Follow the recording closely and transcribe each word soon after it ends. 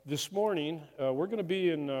This morning, we're going to be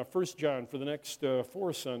in 1 John for the next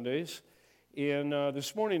 4 Sundays. And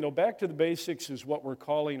this morning, Back to the Basics is what we're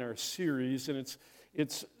calling our series. And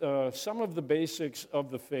it's some of the basics of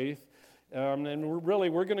the faith. And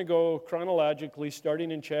we're going to go chronologically, starting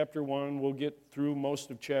in chapter 1. We'll get through most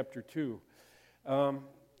of chapter 2.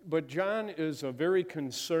 But John is a very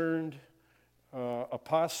concerned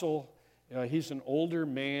apostle. He's an older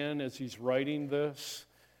man as he's writing this.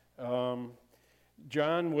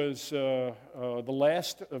 John was the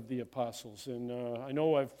last of the apostles, and I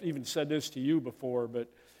know I've even said this to you before, but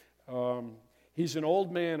he's an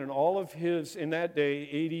old man, and all of his, in that day,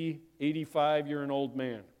 80, 85, you're an old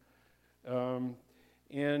man.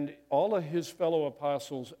 And all of his fellow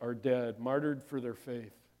apostles are dead, martyred for their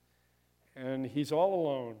faith. And he's all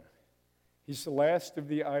alone. He's the last of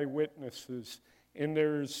the eyewitnesses. And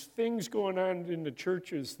there's things going on in the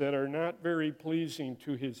churches that are not very pleasing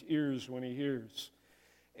to his ears when he hears.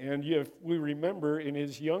 And if we remember in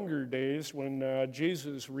his younger days when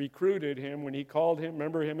Jesus recruited him, when he called him,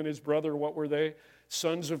 remember him and his brother, what were they?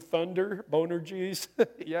 Sons of thunder, Bonerges?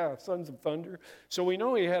 Yeah, sons of thunder. So we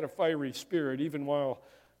know he had a fiery spirit, even while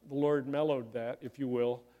the Lord mellowed that, if you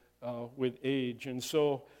will, with age. And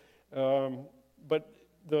so, but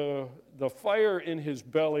the fire in his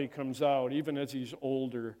belly comes out even as he's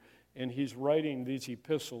older, and he's writing these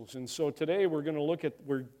epistles. And so today we're going to look at,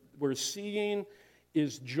 we're seeing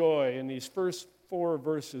is joy in these first 4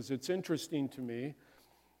 verses. It's interesting to me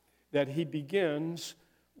that he begins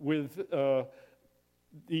with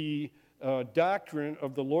the doctrine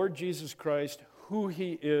of the Lord Jesus Christ, who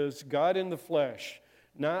he is, God in the flesh,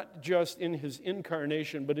 not just in his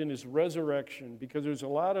incarnation, but in his resurrection, because there's a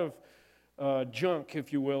lot of junk,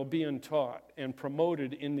 if you will, being taught and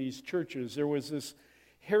promoted in these churches. There was this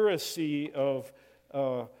heresy of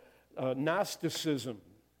Gnosticism.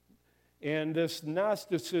 And this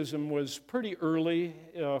Gnosticism was pretty early,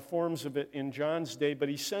 forms of it in John's day,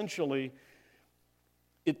 but essentially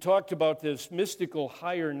it talked about this mystical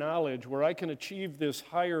higher knowledge where I can achieve this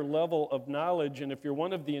higher level of knowledge, and if you're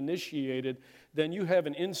one of the initiated, then you have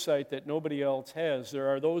an insight that nobody else has. There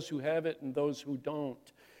are those who have it and those who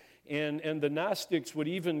don't. And the Gnostics would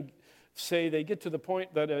even say they get to the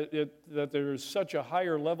point that that there's such a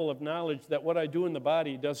higher level of knowledge that what I do in the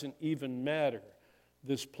body doesn't even matter.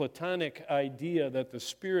 This Platonic idea that the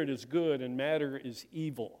spirit is good and matter is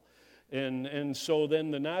evil. And so then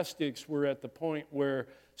the Gnostics were at the point where,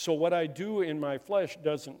 so what I do in my flesh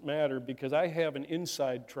doesn't matter because I have an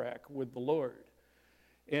inside track with the Lord.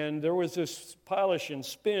 And there was this polish and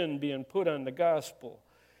spin being put on the gospel.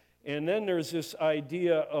 And then there's this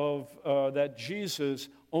idea of that Jesus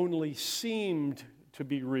only seemed to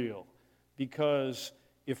be real because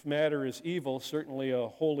if matter is evil, certainly a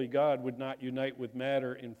holy God would not unite with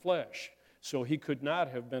matter in flesh. So he could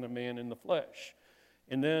not have been a man in the flesh.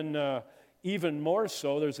 And then even more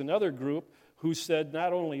so, there's another group who said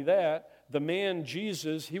not only that, the man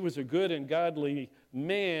Jesus, he was a good and godly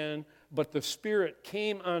man, but the Spirit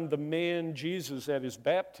came on the man Jesus at his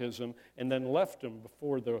baptism and then left him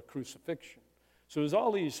before the crucifixion. So there's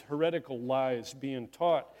all these heretical lies being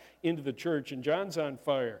taught into the church, and John's on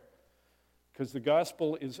fire because the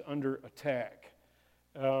gospel is under attack.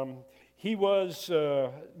 He was,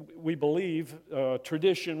 we believe,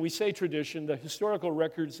 tradition. We say tradition. The historical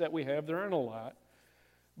records that we have, there aren't a lot.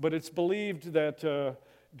 But it's believed that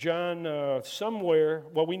John somewhere,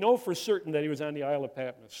 well, we know for certain that he was on the Isle of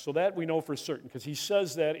Patmos. So that we know for certain because he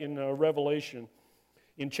says that in Revelation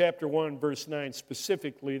in chapter 1, verse 9,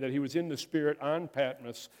 specifically that he was in the Spirit on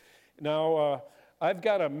Patmos. Now, I've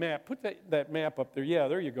got a map. Put that map up there. Yeah,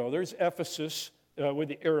 there you go. There's Ephesus with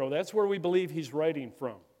the arrow. That's where we believe he's writing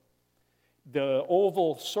from. The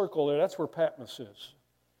oval circle there, that's where Patmos is.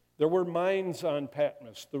 There were mines on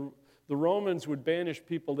Patmos. The Romans would banish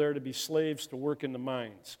people there to be slaves to work in the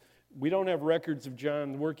mines. We don't have records of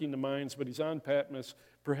John working the mines, but he's on Patmos.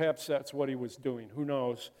 Perhaps that's what he was doing. Who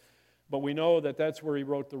knows? But we know that that's where he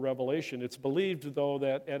wrote the Revelation. It's believed, though,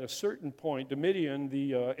 that at a certain point, Domitian,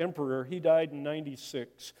 the emperor, he died in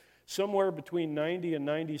 96. Somewhere between 90 and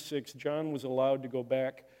 96, John was allowed to go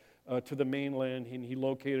back to the mainland, and he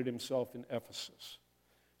located himself in Ephesus.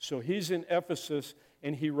 So he's in Ephesus,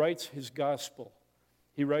 and he writes his gospel.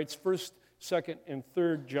 He writes 1st, 2nd, and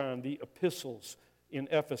 3rd John, the epistles in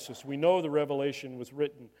Ephesus. We know the Revelation was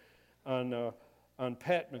written on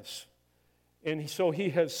Patmos. And so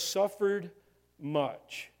he has suffered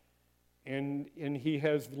much, and he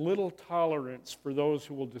has little tolerance for those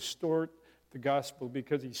who will distort the gospel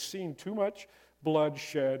because he's seen too much blood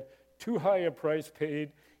shed, too high a price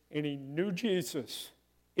paid, and he knew Jesus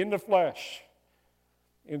in the flesh.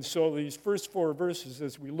 And so these first 4 verses,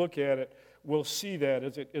 as we look at it, we'll see that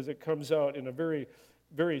as it comes out in a very,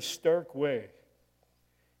 very stark way.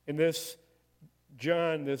 And this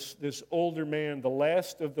John, this older man, the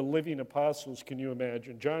last of the living apostles, can you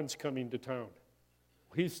imagine? John's coming to town.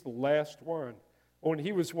 He's the last one. Oh, and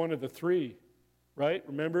he was one of the 3, right?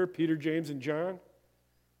 Remember, Peter, James, and John?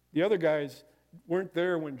 The other guys weren't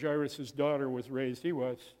there when Jairus' daughter was raised. He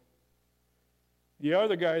was. The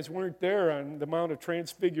other guys weren't there on the Mount of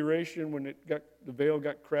Transfiguration when the veil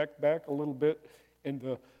got cracked back a little bit and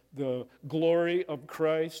the glory of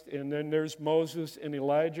Christ. And then there's Moses and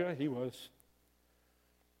Elijah. He was.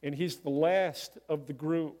 And he's the last of the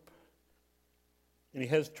group. And he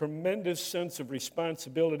has tremendous sense of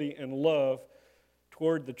responsibility and love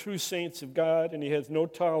toward the true saints of God, and he has no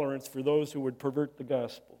tolerance for those who would pervert the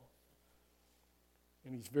gospel.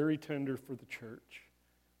 And he's very tender for the church.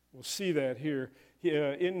 We'll see that here.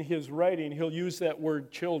 In his writing, he'll use that word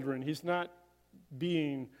children. He's not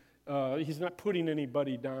putting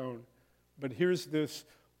anybody down. But here's this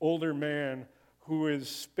older man who has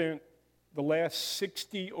spent the last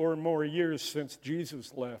 60 or more years since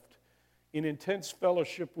Jesus left in intense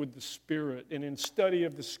fellowship with the Spirit and in study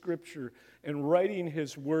of the Scripture and writing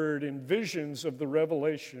his word and visions of the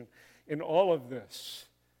revelation in all of this.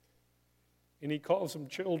 And he calls them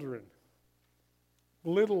children,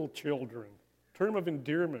 little children, term of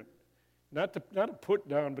endearment, not a put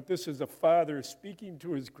down, but this is a father speaking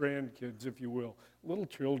to his grandkids, if you will. Little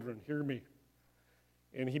children, hear me.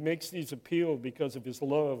 And he makes these appeals because of his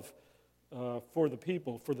love for the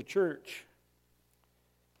people, for the church.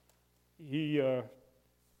 He had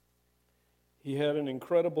an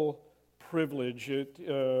incredible privilege. In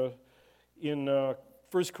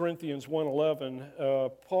 1 Corinthians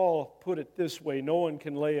 1:11, Paul put it this way: no one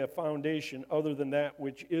can lay a foundation other than that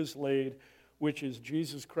which is laid, which is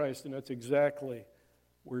Jesus Christ. And that's exactly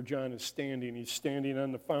where John is standing. He's standing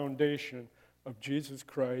on the foundation of Jesus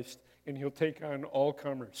Christ, and he'll take on all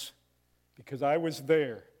comers, because I was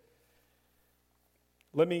there.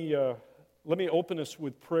 Let me open us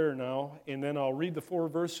with prayer now, and then I'll read the 4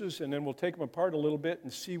 verses, and then we'll take them apart a little bit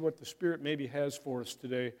and see what the Spirit maybe has for us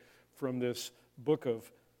today from this book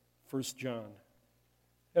of 1 John.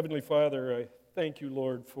 Heavenly Father, I thank you,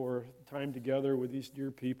 Lord, for time together with these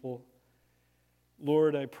dear people.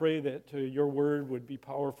 Lord, I pray that your word would be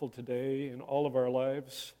powerful today in all of our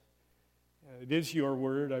lives. It is your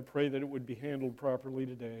word. I pray that it would be handled properly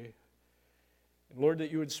today. And Lord,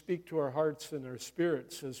 that you would speak to our hearts and our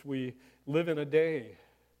spirits as we live in a day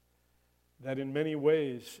that in many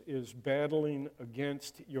ways is battling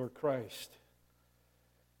against your Christ.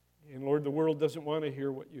 And Lord, the world doesn't want to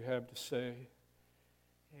hear what you have to say.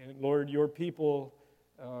 And Lord, your people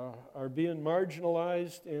are being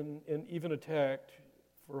marginalized and even attacked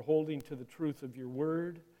for holding to the truth of your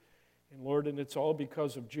word. And Lord, and it's all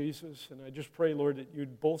because of Jesus. And I just pray, Lord, that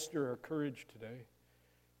you'd bolster our courage today.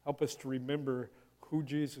 Help us to remember who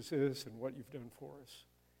Jesus is and what you've done for us.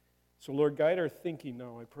 So, Lord, guide our thinking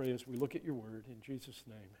now, I pray, as we look at your word. In Jesus'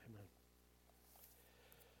 name, amen.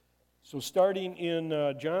 So starting in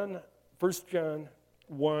 1 John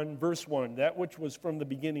 1, verse 1, that which was from the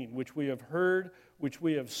beginning, which we have heard, which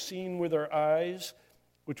we have seen with our eyes,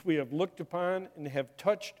 which we have looked upon and have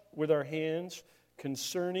touched with our hands,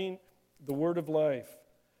 concerning the word of life.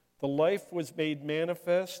 The life was made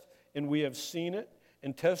manifest, and we have seen it,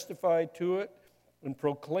 and testified to it, and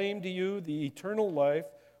proclaimed to you the eternal life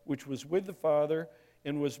which was with the Father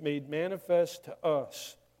and was made manifest to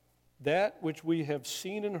us. That which we have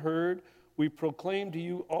seen and heard, we proclaim to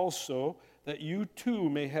you also, that you too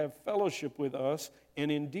may have fellowship with us.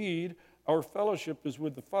 And indeed, our fellowship is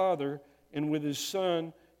with the Father and with his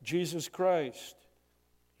Son, Jesus Christ.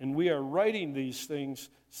 And we are writing these things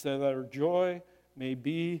so that our joy may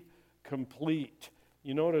be complete.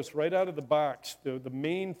 You notice right out of the box, the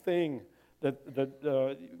main thing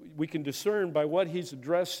that we can discern by what he's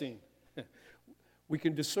addressing. We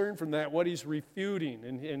can discern from that what he's refuting,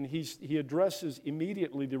 and he addresses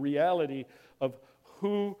immediately the reality of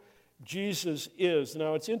who Jesus is.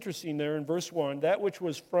 Now, it's interesting there in verse 1, that which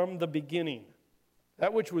was from the beginning.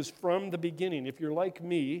 That which was from the beginning. If you're like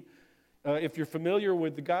me, if you're familiar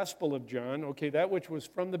with the Gospel of John, okay, that which was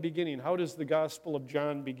from the beginning. How does the Gospel of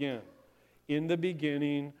John begin? In the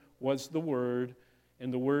beginning was the Word,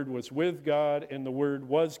 and the Word was with God, and the Word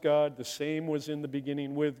was God. The same was in the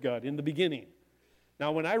beginning with God. In the beginning.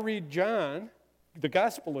 Now, when I read John, the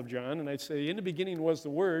Gospel of John, and I say, in the beginning was the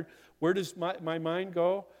Word, where does my mind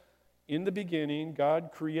go? In the beginning, God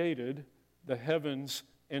created the heavens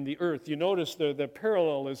and the earth. You notice the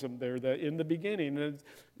parallelism there, that in the beginning, and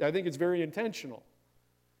I think it's very intentional.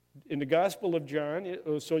 In the Gospel of John,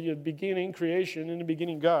 so you're beginning creation, in the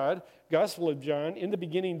beginning God. Gospel of John, in the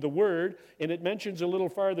beginning the Word, and it mentions a little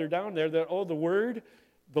farther down there that, the Word,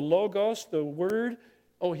 the Logos, the Word,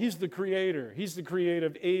 He's the creator. He's the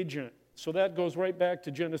creative agent. So that goes right back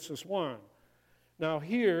to Genesis 1. Now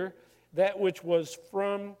here, that which was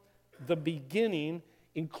from the beginning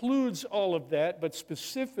includes all of that, but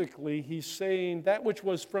specifically he's saying that which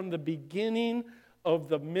was from the beginning of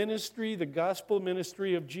the ministry, the gospel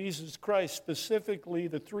ministry of Jesus Christ, specifically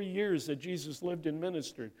the 3 years that Jesus lived and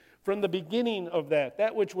ministered. From the beginning of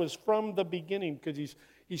that which was from the beginning, because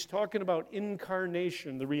he's talking about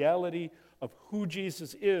incarnation, the reality of who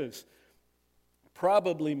Jesus is.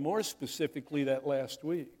 Probably more specifically that last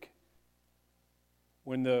week,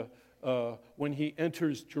 when he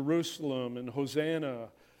enters Jerusalem and Hosanna,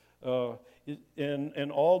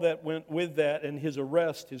 and all that went with that, and his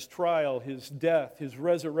arrest, his trial, his death, his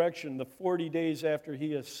resurrection, the 40 days after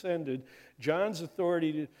he ascended, John's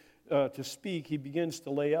authority to speak, he begins to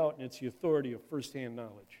lay out, and it's the authority of firsthand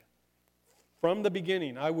knowledge. From the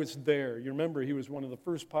beginning, I was there. You remember, he was one of the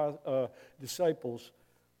first disciples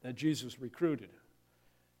that Jesus recruited.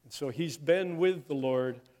 And so he's been with the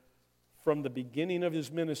Lord from the beginning of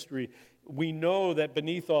his ministry. We know that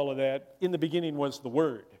beneath all of that, in the beginning was the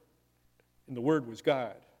Word, and the Word was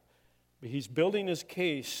God. But he's building his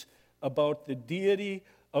case about the deity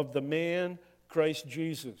of the man, Christ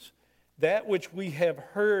Jesus. That which we have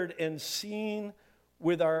heard and seen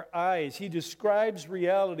with our eyes. He describes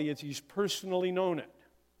reality as he's personally known it.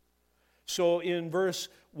 So in verse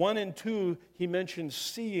 1 and 2, he mentions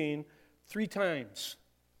seeing 3 times.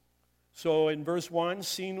 So in verse 1,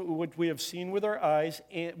 seen what we have seen with our eyes,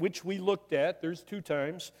 and which we looked at, there's 2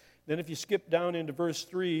 times. Then if you skip down into verse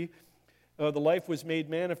 3, the life was made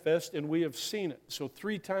manifest, and we have seen it. So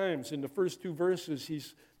 3 times in the first 2 verses,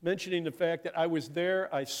 he's mentioning the fact that I was there,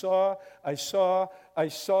 I saw,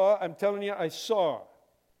 I'm telling you, I saw.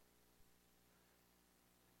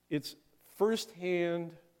 It's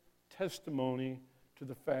firsthand testimony to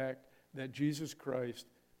the fact that Jesus Christ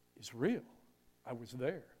is real. I was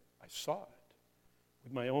there. I saw it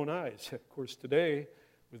with my own eyes. Of course, today,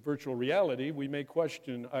 with virtual reality, we may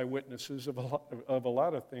question eyewitnesses of a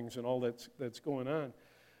lot of things and all that's going on.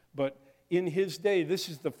 But in his day, this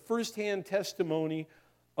is the firsthand testimony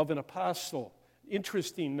of an apostle.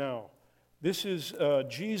 Interesting now. This is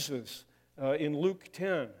Jesus in Luke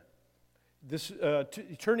 10.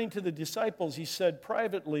 Turning to the disciples, he said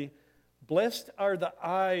privately, "Blessed are the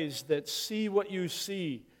eyes that see what you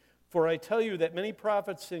see. For I tell you that many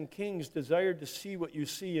prophets and kings desired to see what you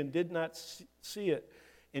see and did not see it,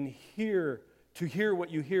 and hear what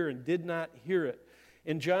you hear and did not hear it."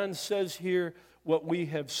 And John says here, what we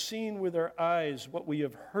have seen with our eyes, what we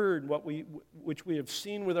have heard, which we have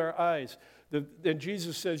seen with our eyes. Then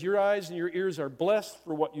Jesus says, your eyes and your ears are blessed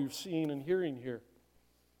for what you've seen and hearing here.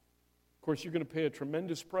 Of course, you're going to pay a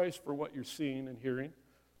tremendous price for what you're seeing and hearing.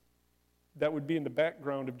 That would be in the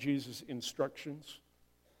background of Jesus' instructions.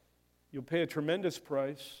 You'll pay a tremendous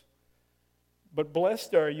price. But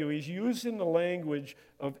blessed are you. He's using the language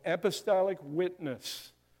of apostolic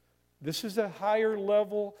witness. This is a higher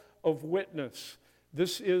level of witness.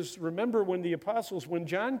 This is, remember when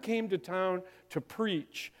John came to town to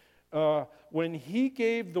preach, when he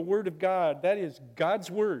gave the word of God, that is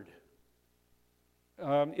God's word.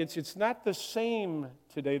 It's not the same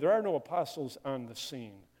today. There are no apostles on the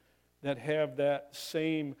scene that have that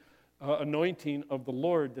same anointing of the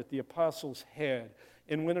Lord that the apostles had.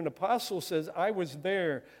 And when an apostle says, I was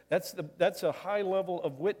there, that's a high level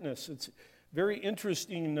of witness. It's very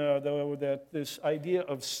interesting, though, that this idea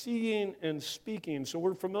of seeing and speaking. So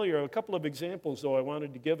we're familiar. A couple of examples, though, I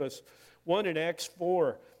wanted to give us. One in Acts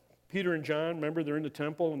 4. Peter and John, remember, they're in the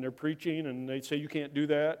temple and they're preaching, and they say, you can't do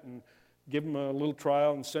that, and give them a little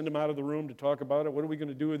trial and send them out of the room to talk about it. What are we going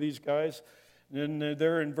to do with these guys? And then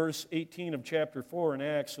they're in verse 18 of chapter 4 in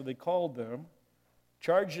Acts. So they called them,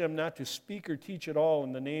 charged them not to speak or teach at all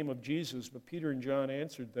in the name of Jesus. But Peter and John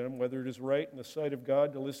answered them, whether it is right in the sight of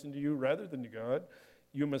God to listen to you rather than to God,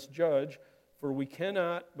 you must judge, for we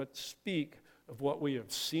cannot but speak of what we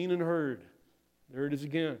have seen and heard. There it is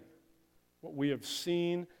again. What we have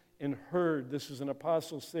seen and heard. This is an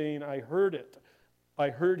apostle saying, I heard it.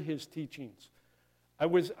 I heard his teachings. I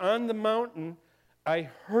was on the mountain. I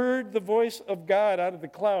heard the voice of God out of the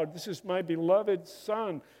cloud. This is my beloved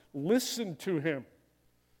Son. Listen to him.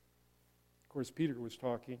 Of course, Peter was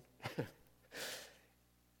talking.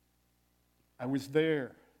 I was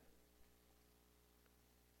there.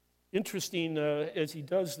 Interesting, as he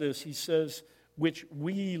does this, he says, which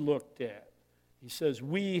we looked at. He says,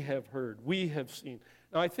 we have heard, we have seen.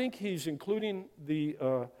 Now, I think he's including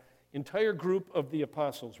the entire group of the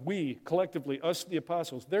apostles, we, collectively, us the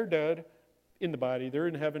apostles, they're dead in the body, they're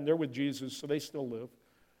in heaven, they're with Jesus, so they still live.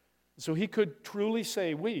 So he could truly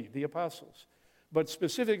say we, the apostles. But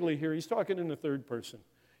specifically here, he's talking in the third person.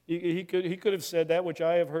 He could have said that which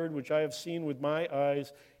I have heard, which I have seen with my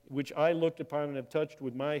eyes, which I looked upon and have touched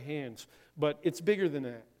with my hands. But it's bigger than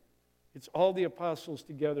that. It's all the apostles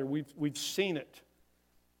together. We've seen it,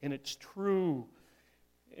 and it's true.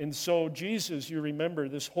 And so Jesus, you remember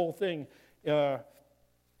this whole thing,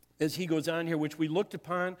 as he goes on here, which we looked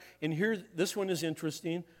upon, and here, this one is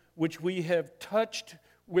interesting, which we have touched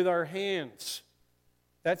with our hands.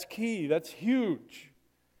 That's key. That's huge.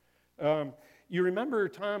 You remember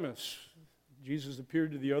Thomas. Jesus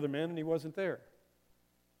appeared to the other men, and he wasn't there.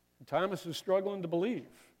 And Thomas is struggling to believe.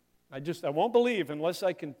 I won't believe unless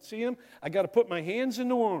I can see him. I got to put my hands in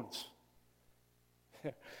the wounds.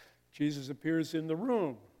 Jesus appears in the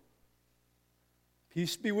room.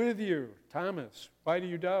 Peace be with you, Thomas. Why do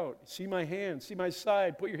you doubt? See my hand, see my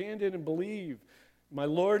side. Put your hand in and believe. My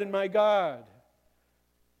Lord and my God.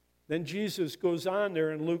 Then Jesus goes on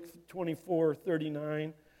there in Luke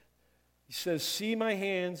 24:39. He says, see my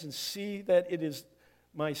hands and see that it is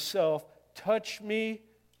myself. Touch me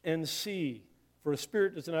and see. For a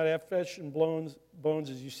spirit does not have flesh and bones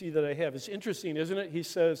as you see that I have. It's interesting, isn't it? He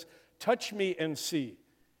says, touch me and see.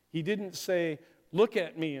 He didn't say, look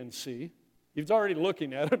at me and see. He was already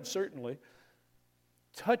looking at him, certainly.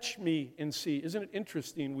 Touch me and see. Isn't it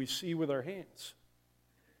interesting? We see with our hands.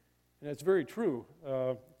 And that's very true.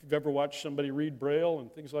 If you've ever watched somebody read Braille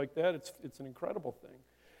and things like that, it's an incredible thing.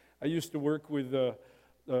 I used to work with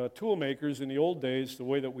tool makers in the old days, the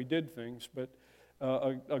way that we did things, but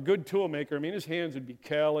a good tool maker, I mean, his hands would be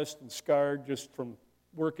calloused and scarred just from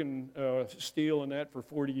working steel and that for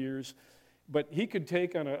 40 years. But he could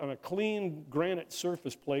take on a clean granite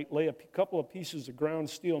surface plate, lay a couple of pieces of ground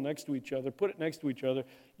steel next to each other, put it next to each other,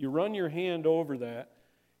 you run your hand over that,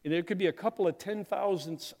 and there could be a couple of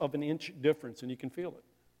 10,000ths of an inch difference, and you can feel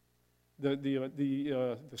it.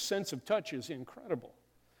 The sense of touch is incredible,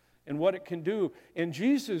 and what it can do. And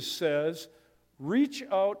Jesus says, reach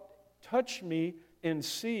out, touch me, and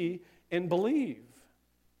see, and believe.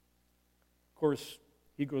 Of course,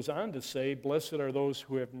 he goes on to say, blessed are those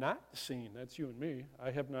who have not seen. That's you and me.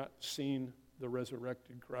 I have not seen the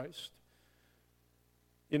resurrected Christ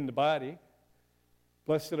in the body.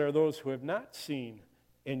 Blessed are those who have not seen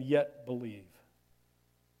and yet believe.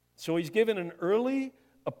 So he's given an early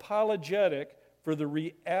apologetic for the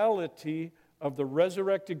reality of the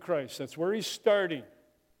resurrected Christ. That's where he's starting.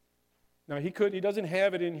 Now he doesn't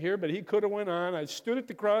have it in here, but he could have went on. I stood at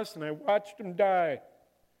the cross and I watched him die.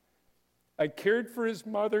 I cared for his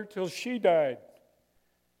mother till she died.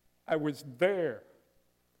 I was there.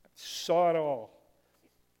 I saw it all.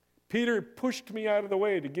 Peter pushed me out of the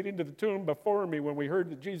way to get into the tomb before me when we heard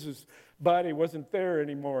that Jesus' body wasn't there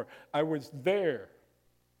anymore. I was there.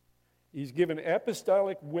 He's given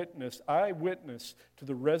apostolic witness, eyewitness to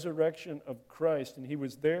the resurrection of Christ. And he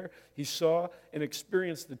was there. He saw and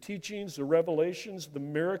experienced the teachings, the revelations, the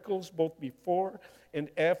miracles, both before and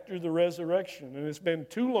after the resurrection. And it's been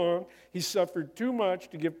too long. He suffered too much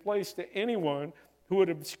to give place to anyone who would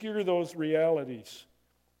obscure those realities.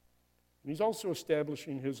 And he's also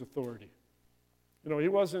establishing his authority. He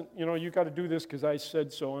wasn't, you got to do this because I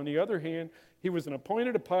said so. On the other hand, he was an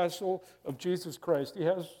appointed apostle of Jesus Christ. He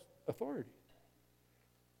has authority.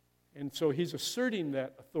 And so he's asserting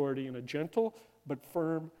that authority in a gentle but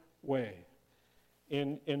firm way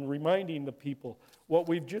and reminding the people. What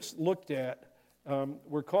we've just looked at,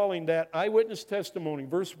 we're calling that eyewitness testimony.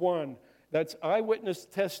 Verse 1, that's eyewitness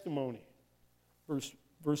testimony.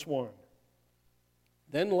 Verse 1.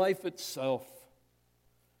 Then life itself,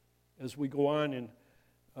 as we go on in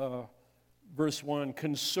verse 1,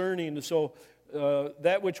 concerning, so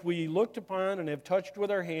that which we looked upon and have touched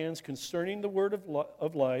with our hands concerning the word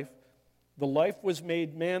of life, the life was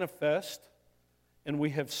made manifest, and we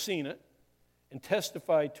have seen it, and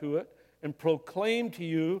testified to it, and proclaimed to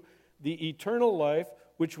you the eternal life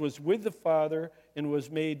which was with the Father and was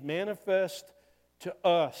made manifest to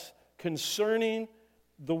us concerning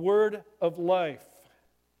the word of life.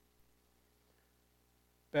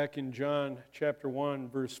 Back in John chapter 1,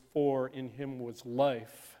 verse 4, in him was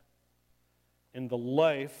life, and the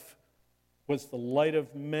life was the light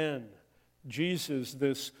of men. Jesus,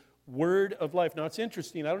 this word of life. Now, it's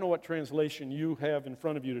interesting. I don't know what translation you have in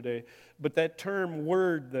front of you today, but that term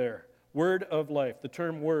word there, word of life, the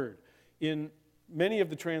term word. In many of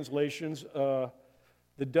the translations, the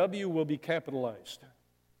W will be capitalized.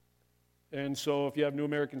 And so if you have New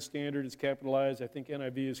American Standard, it's capitalized. I think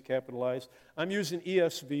NIV is capitalized. I'm using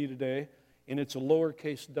ESV today. and it's a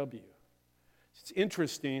lowercase w. It's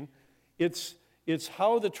interesting. It's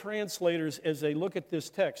how the translators, as they look at this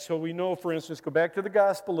text, so we know, for instance, go back to the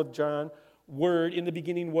Gospel of John, Word, in the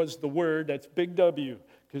beginning was the Word, that's big W,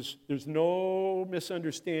 because there's no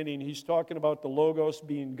misunderstanding. He's talking about the Logos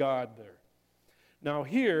being God there. Now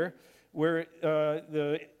here, where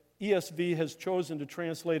the ESV has chosen to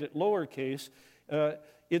translate it lowercase,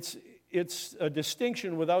 it's a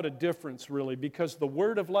distinction without a difference, really, because the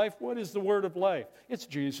Word of life, what is the Word of life? It's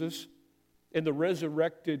Jesus and the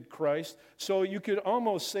resurrected Christ. So you could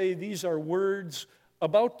almost say these are words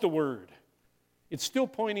about the Word. It's still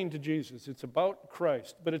pointing to Jesus. It's about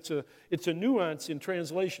Christ, but it's a nuance in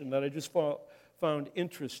translation that I just found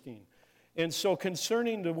interesting. And so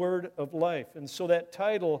concerning the Word of life, and so that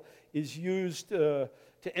title is used to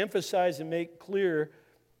emphasize and make clear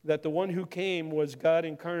that the one who came was God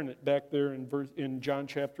incarnate back there in John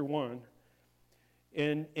chapter 1.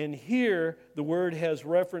 And here, the Word has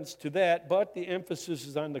reference to that, but the emphasis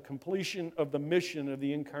is on the completion of the mission of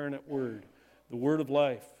the incarnate Word, the Word of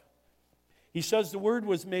life. He says the Word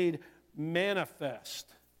was made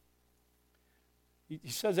manifest. He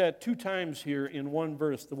says that 2 times here in one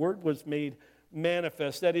verse. The Word was made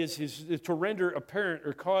manifest. That is, to render apparent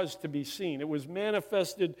or cause to be seen. It was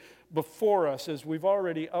manifested before us, as we've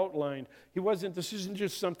already outlined. This isn't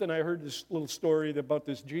just something I heard this little story about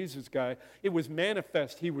this Jesus guy. It was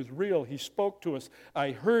manifest. He was real. He spoke to us.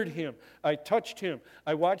 I heard him. I touched him.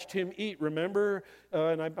 I watched him eat. Remember,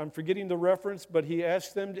 and I'm forgetting the reference, but he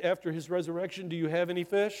asked them after his resurrection, do you have any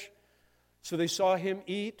fish? So they saw him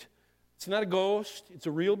eat. It's not a ghost. It's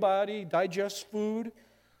a real body, digests food.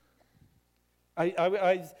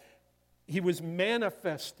 He was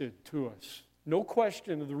manifested to us. No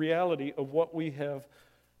question of the reality of what we have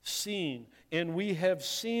seen. And we have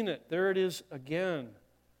seen it. There it is again.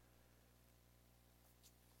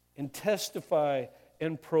 And testify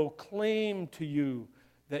and proclaim to you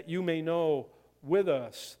that you may know with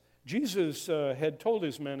us. Jesus had told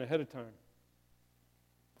his men ahead of time.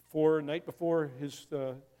 Night before his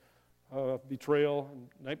betrayal,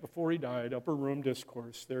 night before he died, upper room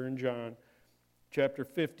discourse there in John. Chapter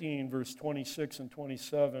 15, verse 26 and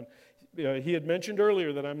 27. He had mentioned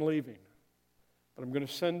earlier that I'm leaving, but I'm going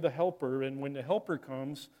to send the Helper, and when the Helper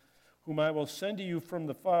comes, whom I will send to you from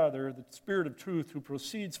the Father, the Spirit of truth who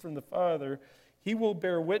proceeds from the Father, he will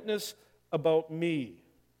bear witness about me.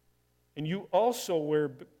 And you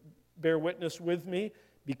also bear witness with me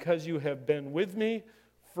because you have been with me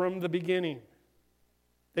from the beginning.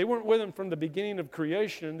 They weren't with him from the beginning of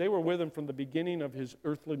creation. They were with him from the beginning of his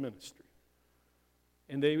earthly ministry.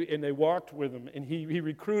 And they walked with him, and he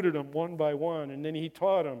recruited them one by one, and then he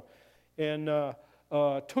taught them, and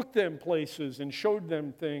took them places and showed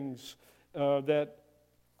them things that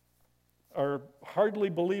are hardly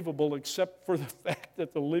believable except for the fact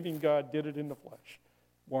that the living God did it in the flesh,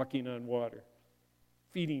 walking on water,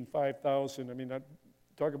 feeding 5,000. I mean,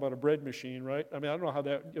 talk about a bread machine, right? I mean, I don't know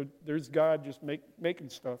how there's God just making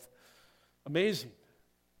stuff. Amazing.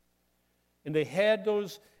 And they had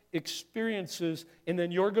those experiences, and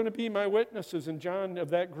then you're going to be my witnesses. And John, of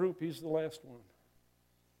that group, he's the last one.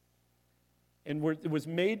 And it was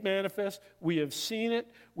made manifest. We have seen it.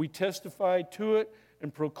 We testified to it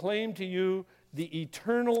and proclaimed to you the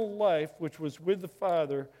eternal life which was with the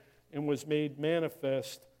Father and was made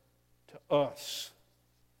manifest to us.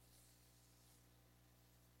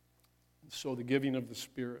 And so the giving of the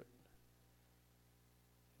Spirit.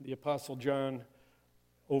 The Apostle John,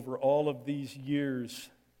 over all of these years,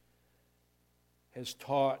 has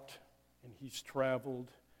taught, and he's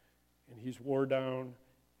traveled, and he's wore down,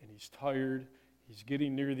 and he's tired. He's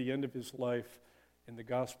getting near the end of his life, and the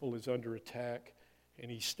gospel is under attack.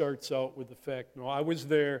 And he starts out with the fact, no, I was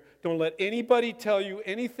there. Don't let anybody tell you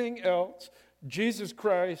anything else. Jesus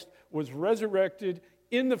Christ was resurrected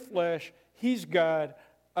in the flesh. He's God.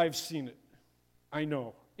 I've seen it. I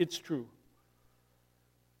know. It's true.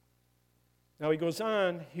 Now he goes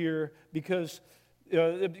on here because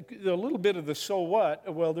a little bit of the so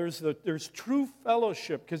what. Well, there's true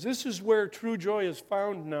fellowship, because this is where true joy is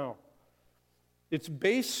found now. Its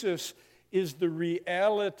basis is the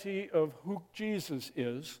reality of who Jesus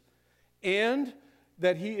is, and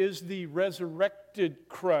that he is the resurrected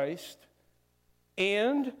Christ,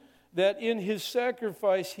 and that in his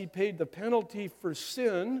sacrifice he paid the penalty for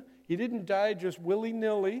sin. He didn't die just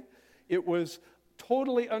willy-nilly. It was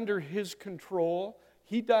totally under his control.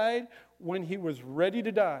 He died when he was ready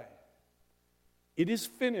to die. It is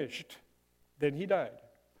finished. Then he died,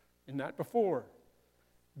 and not before,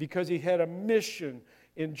 because he had a mission.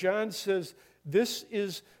 And John says, this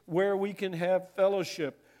is where we can have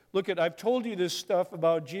fellowship. Look, I've told you this stuff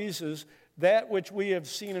about Jesus that which we have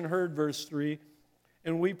seen and heard, verse 3,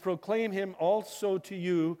 and we proclaim him also to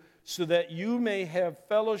you, so that you may have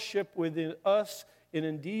fellowship with us. And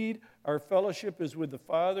indeed, our fellowship is with the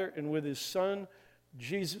Father and with his Son,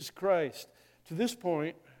 Jesus Christ. To this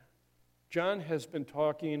point, John has been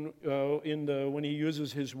talking when he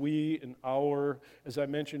uses his we and our, as I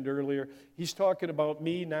mentioned earlier. He's talking about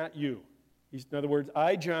me, not you. In other words,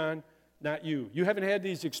 I, John, not you. You haven't had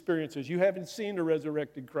these experiences. You haven't seen the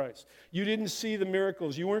resurrected Christ. You didn't see the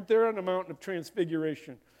miracles. You weren't there on the mountain of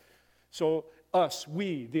transfiguration. So us,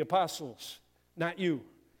 we, the apostles, not you.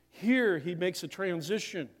 Here he makes a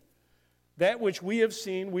transition. That which we have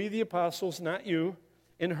seen, we the apostles, not you,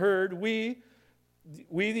 and heard, we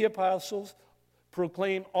the apostles,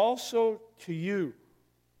 proclaim also to you,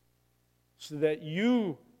 so that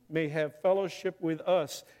you may have fellowship with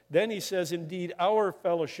us. Then he says, indeed, our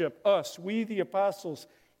fellowship, us, we the apostles,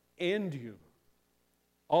 and you.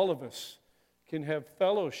 All of us can have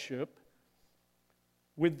fellowship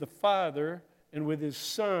with the Father and with his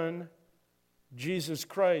Son, Jesus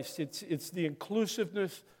Christ. It's the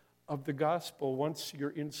inclusiveness of the gospel. Once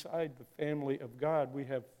you're inside the family of God, we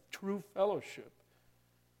have true fellowship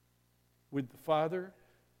with the Father,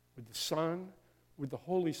 with the Son, with the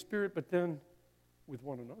Holy Spirit, but then with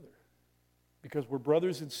one another. Because we're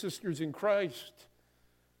brothers and sisters in Christ.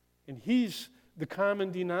 And he's the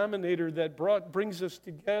common denominator that brings us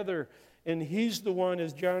together. And he's the one,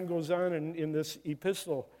 as John goes on in this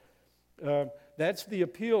epistle, that's the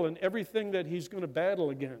appeal in everything that he's going to battle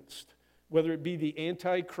against. Whether it be the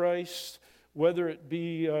Antichrist, whether it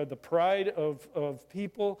be the pride of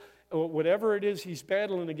people, or whatever it is he's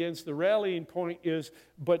battling against, the rallying point is,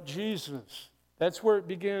 but Jesus. That's where it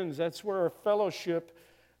begins. That's where our fellowship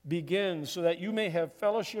begins, so that you may have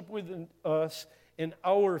fellowship with us in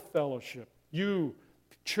our fellowship. You,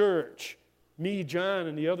 church, me, John,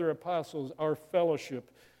 and the other apostles, our fellowship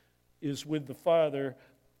is with the Father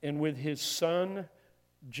and with his Son,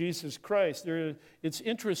 Jesus Christ. It's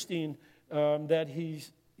interesting that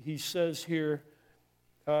he says here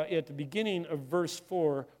at the beginning of verse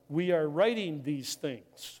 4, we are writing these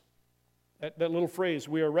things. That little phrase,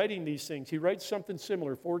 we are writing these things. He writes something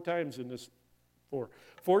similar four times in this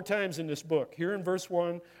book. Here in verse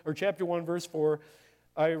 1, or chapter 1, verse 4,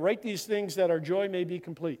 I write these things that our joy may be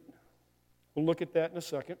complete. We'll look at that in a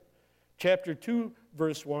second. Chapter 2,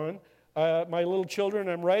 verse 1, my little children,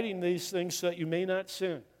 I'm writing these things so that you may not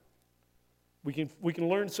sin. We can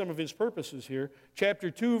learn some of his purposes here. Chapter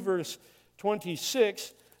 2, verse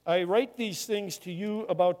 26, I write these things to you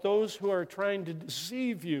about those who are trying to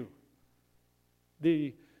deceive you,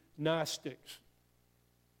 the Gnostics,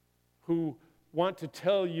 who want to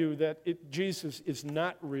tell you that Jesus is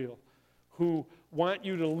not real, who want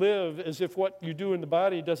you to live as if what you do in the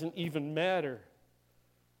body doesn't even matter,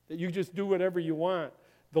 that you just do whatever you want.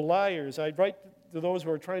 The liars, I write to those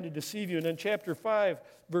who are trying to deceive you. And then chapter 5,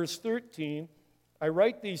 verse 13, I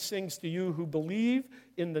write these things to you who believe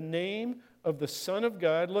in the name of the Son of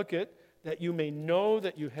God, look at, that you may know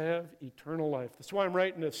that you have eternal life. That's why I'm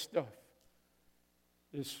writing this stuff.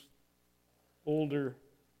 This older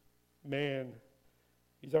man,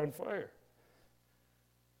 he's on fire.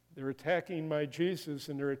 They're attacking my Jesus,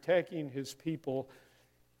 and they're attacking his people,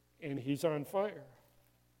 and he's on fire.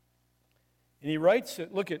 And he writes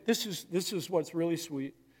it, look at, this is what's really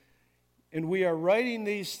sweet. And we are writing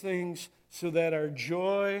these things so that our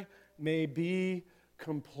joy may be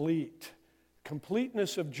complete.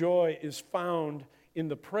 Completeness of joy is found in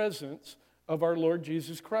the presence of our Lord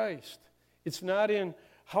Jesus Christ. It's not in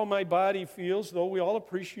how my body feels, though we all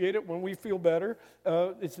appreciate it when we feel better.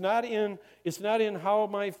 It's not in how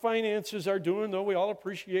my finances are doing, though we all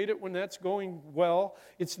appreciate it when that's going well.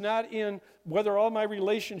 It's not in whether all my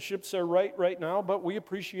relationships are right now, but we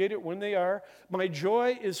appreciate it when they are. My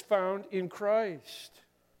joy is found in Christ,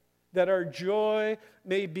 that our joy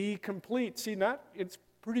may be complete. See, it's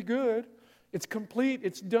pretty good. It's complete.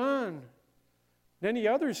 It's done. Any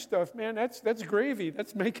other stuff, man, that's gravy.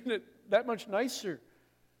 That's making it that much nicer.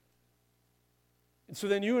 And so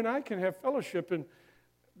then you and I can have fellowship. And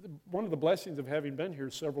one of the blessings of having been here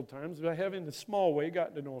several times is I have, in a small way,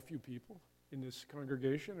 gotten to know a few people in this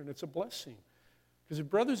congregation, and it's a blessing. Because the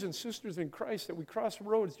brothers and sisters in Christ that we cross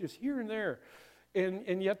roads just here and there,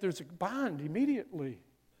 and yet there's a bond immediately.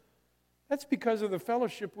 That's because of the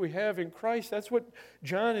fellowship we have in Christ. That's what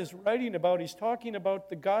John is writing about. He's talking about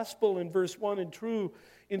the gospel in verse 1 and 2.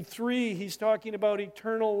 In 3, he's talking about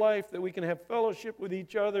eternal life, that we can have fellowship with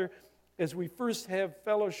each other as we first have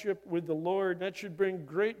fellowship with the Lord. That should bring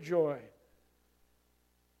great joy.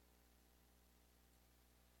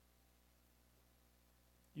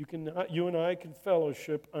 You and I can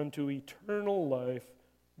fellowship unto eternal life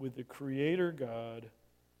with the Creator God,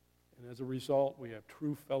 and as a result, we have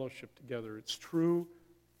true fellowship together. It's true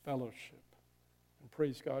fellowship, and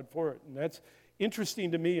praise God for it. And that's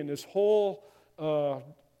interesting to me in this whole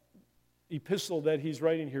epistle that he's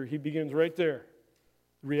writing here. He begins right there.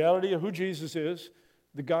 The reality of who Jesus is,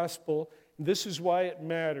 the gospel, and this is why it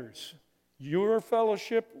matters. Your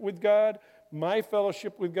fellowship with God, my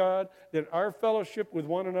fellowship with God, that our fellowship with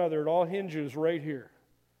one another, it all hinges right here.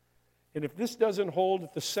 And if this doesn't hold,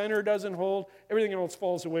 if the center doesn't hold, everything else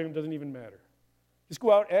falls away and doesn't even matter. Just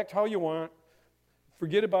go out, act how you want,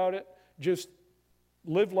 forget about it, just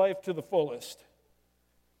live life to the fullest.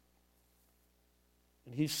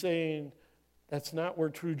 And he's saying that's not where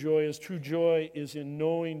true joy is. True joy is in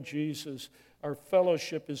knowing Jesus. Our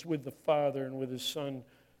fellowship is with the Father and with His Son,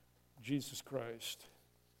 Jesus Christ.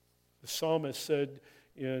 The psalmist said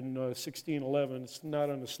in 16:11, it's not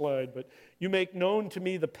on the slide, but you make known to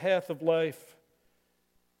me the path of life.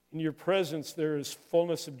 In your presence there is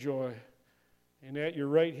fullness of joy, and at your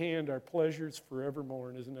right hand are pleasures forevermore.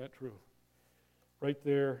 And isn't that true? Right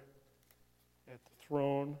there at the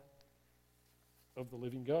throne of the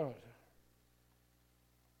living God.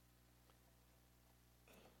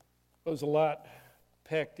 There's a lot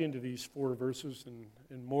packed into these 4 verses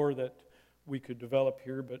and more that we could develop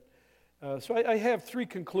here, but so I have 3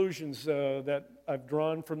 conclusions that I've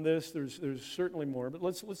drawn from this. There's certainly more, but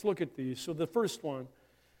let's look at these. So the first one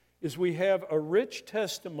is we have a rich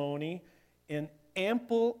testimony and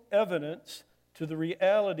ample evidence to the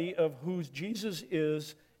reality of who Jesus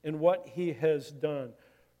is and what He has done.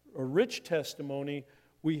 A rich testimony,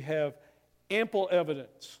 we have ample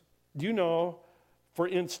evidence. Do you know, for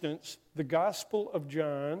instance, the Gospel of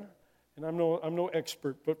John, and I'm no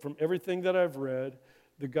expert, but from everything that I've read,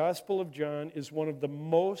 the Gospel of John is one of the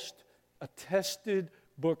most attested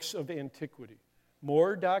books of antiquity.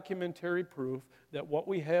 More documentary proof that what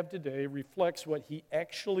we have today reflects what he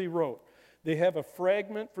actually wrote. They have a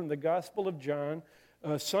fragment from the Gospel of John,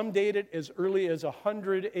 some dated as early as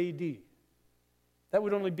 100 AD. That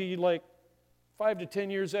would only be like 5 to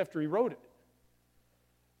 10 years after he wrote it.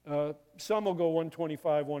 Some will go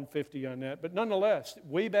 125, 150 on that, but nonetheless,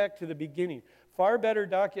 way back to the beginning. Far better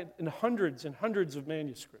document in hundreds and hundreds of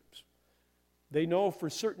manuscripts. They know for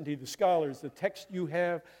certainty, the scholars, the text you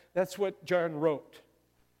have, that's what John wrote.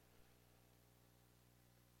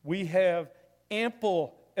 We have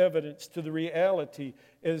ample evidence to the reality.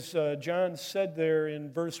 As John said there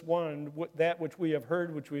in verse 1, that which we have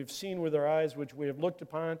heard, which we have seen with our eyes, which we have looked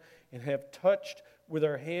upon, and have touched with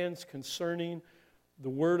our hands concerning the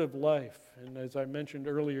word of life. And as I mentioned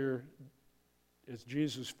earlier, as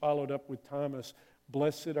Jesus followed up with Thomas,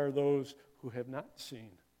 blessed are those who have not seen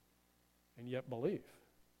and yet believe.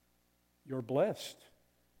 You're blessed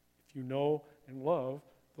if you know and love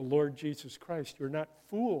the Lord Jesus Christ. You're not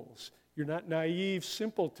fools. You're not naive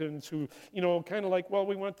simpletons who, kind of like, well,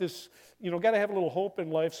 we want this, got to have a little hope in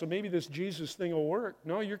life, so maybe this Jesus thing will work.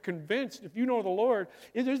 No, you're convinced. If you know the Lord,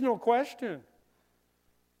 there's no question.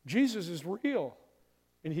 Jesus is real,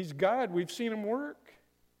 and He's God. We've seen Him work.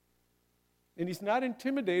 And He's not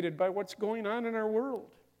intimidated by what's going on in our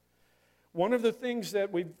world. One of the things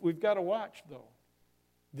that we've got to watch, though,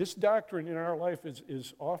 this doctrine in our life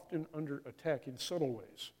is often under attack in subtle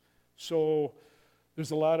ways. So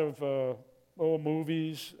there's a lot of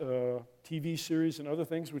movies, TV series, and other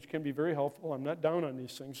things which can be very helpful. I'm not down on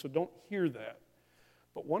these things, so don't hear that.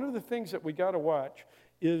 But one of the things that we got to watch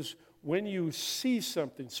is when you see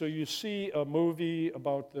something. So you see a movie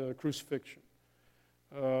about the crucifixion.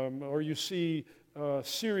 Or you see a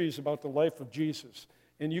series about the life of Jesus.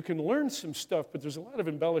 And you can learn some stuff, but there's a lot of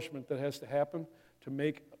embellishment that has to happen to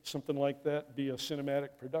make something like that be a cinematic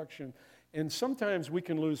production. And sometimes we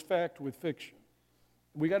can lose fact with fiction.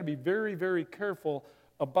 We got to be very, very careful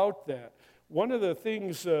about that. One of the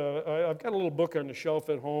things, I've got a little book on the shelf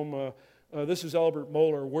at home. This is Albert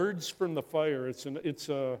Mohler, Words from the Fire. He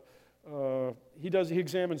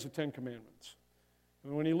examines the 10 Commandments.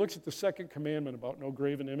 And when he looks at the second commandment about no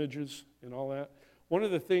graven images and all that, one of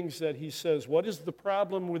the things that he says, what is the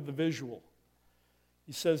problem with the visual?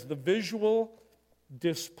 He says the visual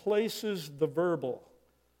displaces the verbal.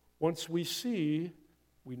 Once we see,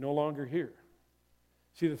 we no longer hear.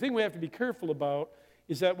 See, the thing we have to be careful about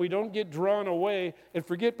is that we don't get drawn away and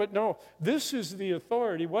forget, but no, this is the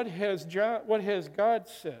authority. What has God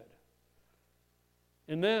said?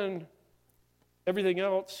 And then everything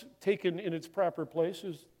else taken in its proper place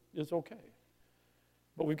is okay.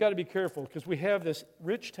 But we've got to be careful because we have this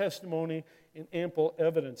rich testimony and ample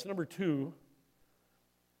evidence. Number 2,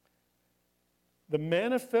 the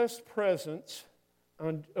manifest presence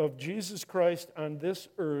of Jesus Christ on this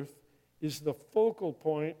earth is the focal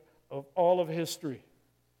point of all of history.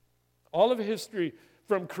 All of history,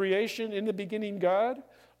 from creation in the beginning God,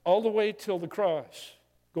 all the way till the cross,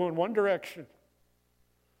 going one direction.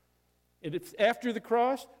 And it's after the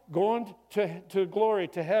cross, going to glory,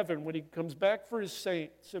 to heaven, when he comes back for his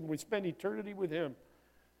saints, and we spend eternity with him.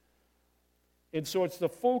 And so it's the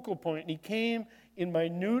focal point. And he came in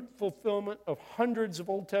minute fulfillment of hundreds of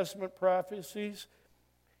Old Testament prophecies,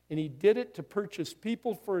 and he did it to purchase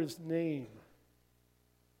people for his name.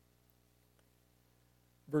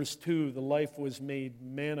 Verse 2, the life was made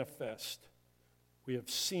manifest. We have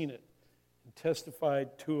seen it and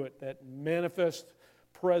testified to it, that manifest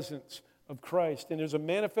presence of Christ. And there's a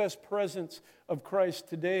manifest presence of Christ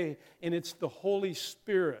today, and it's the Holy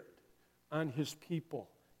Spirit on his people.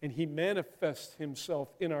 And he manifests himself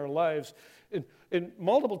in our lives. And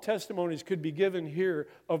multiple testimonies could be given here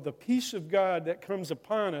of the peace of God that comes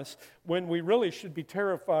upon us when we really should be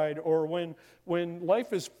terrified, or when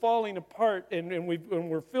life is falling apart and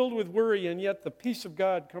we're filled with worry, and yet the peace of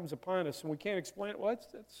God comes upon us and we can't explain it. Well,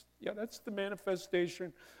 that's the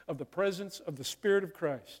manifestation of the presence of the Spirit of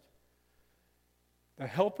Christ, the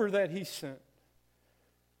helper that he sent.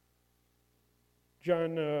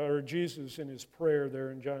 Jesus in his prayer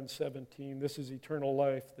there in John 17, this is eternal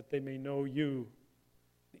life, that they may know you,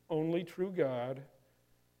 the only true God,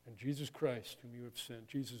 and Jesus Christ, whom you have sent.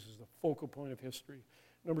 Jesus is the focal point of history.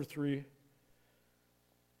 Number 3,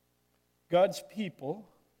 God's people,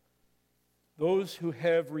 those who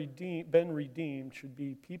have been redeemed, should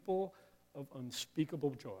be people of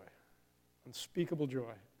unspeakable joy. Unspeakable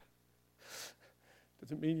joy.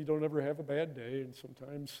 Doesn't mean you don't ever have a bad day, and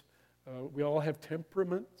sometimes we all have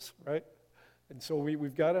temperaments, right? And so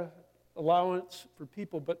we've got an allowance for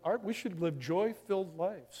people, but we should live joy-filled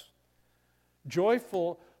lives.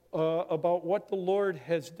 Joyful about what the Lord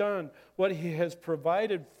has done, what he has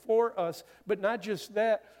provided for us, but not just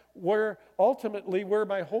that, where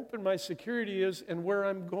my hope and my security is and where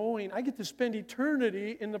I'm going. I get to spend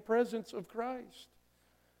eternity in the presence of Christ.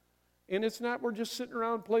 And it's not we're just sitting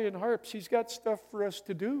around playing harps. He's got stuff for us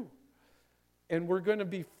to do. And we're going to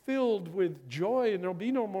be filled with joy, and there'll be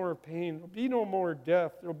no more pain, there'll be no more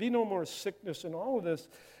death, there'll be no more sickness, and all of this.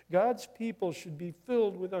 God's people should be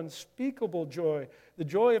filled with unspeakable joy. The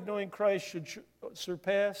joy of knowing Christ should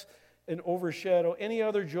surpass and overshadow any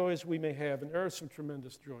other joys we may have. And there are some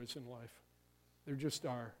tremendous joys in life. There just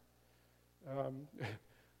are.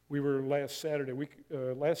 We were last Saturday,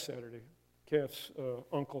 Kath's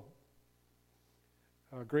uncle,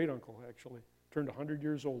 great uncle actually, turned 100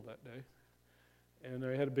 years old that day. And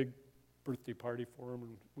I had a big birthday party for him,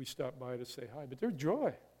 and we stopped by to say hi. But there's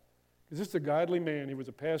joy, because this is a godly man. He was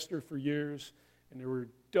a pastor for years, and there were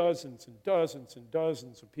dozens and dozens and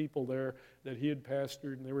dozens of people there that he had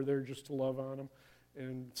pastored, and they were there just to love on him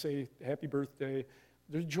and say happy birthday.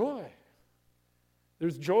 There's joy.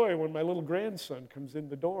 There's joy when my little grandson comes in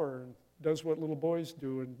the door and does what little boys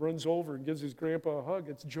do and runs over and gives his grandpa a hug.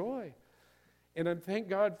 It's joy. And I thank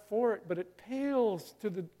God for it, but it pales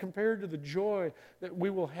compared to the joy that we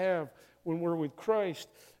will have when we're with Christ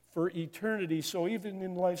for eternity. So even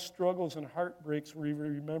in life's struggles and heartbreaks, we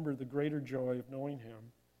remember the greater joy of knowing him.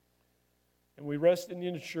 And we rest in the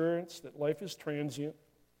assurance that life is transient.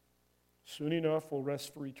 Soon enough, we'll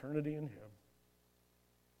rest for eternity in him.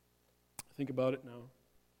 Think about it now.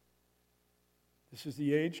 This is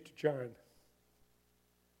the aged John.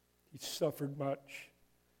 He suffered much.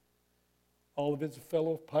 All of his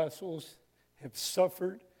fellow apostles have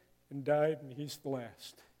suffered and died, and he's the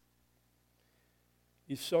last.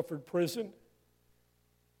 He suffered prison,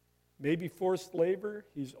 maybe forced labor.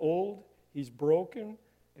 He's old, he's broken,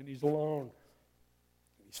 and he's alone.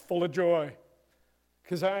 He's full of joy,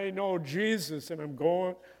 because I know Jesus, and I'm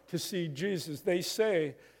going to see Jesus. They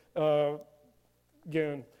say,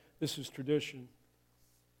 again, this is tradition,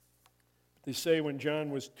 but they say when John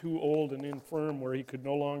was too old and infirm, where he could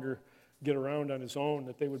no longer get around on his own,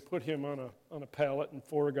 that they would put him on a pallet, and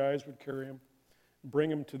 4 guys would carry him,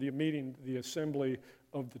 bring him to the meeting, the assembly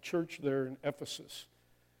of the church there in Ephesus.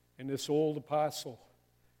 And this old apostle,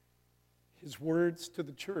 his words to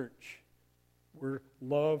the church were,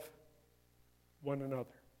 love one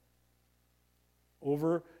another.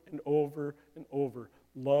 Over and over and over,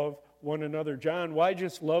 love one another. John, why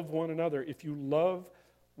just love one another? If you love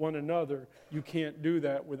one another, you can't do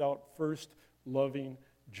that without first loving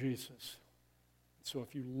Jesus. So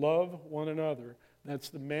if you love one another, that's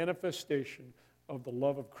the manifestation of the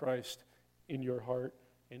love of Christ in your heart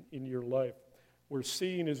and in your life. We're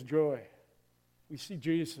seeing his joy. We see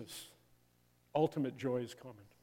Jesus. Ultimate joy is coming.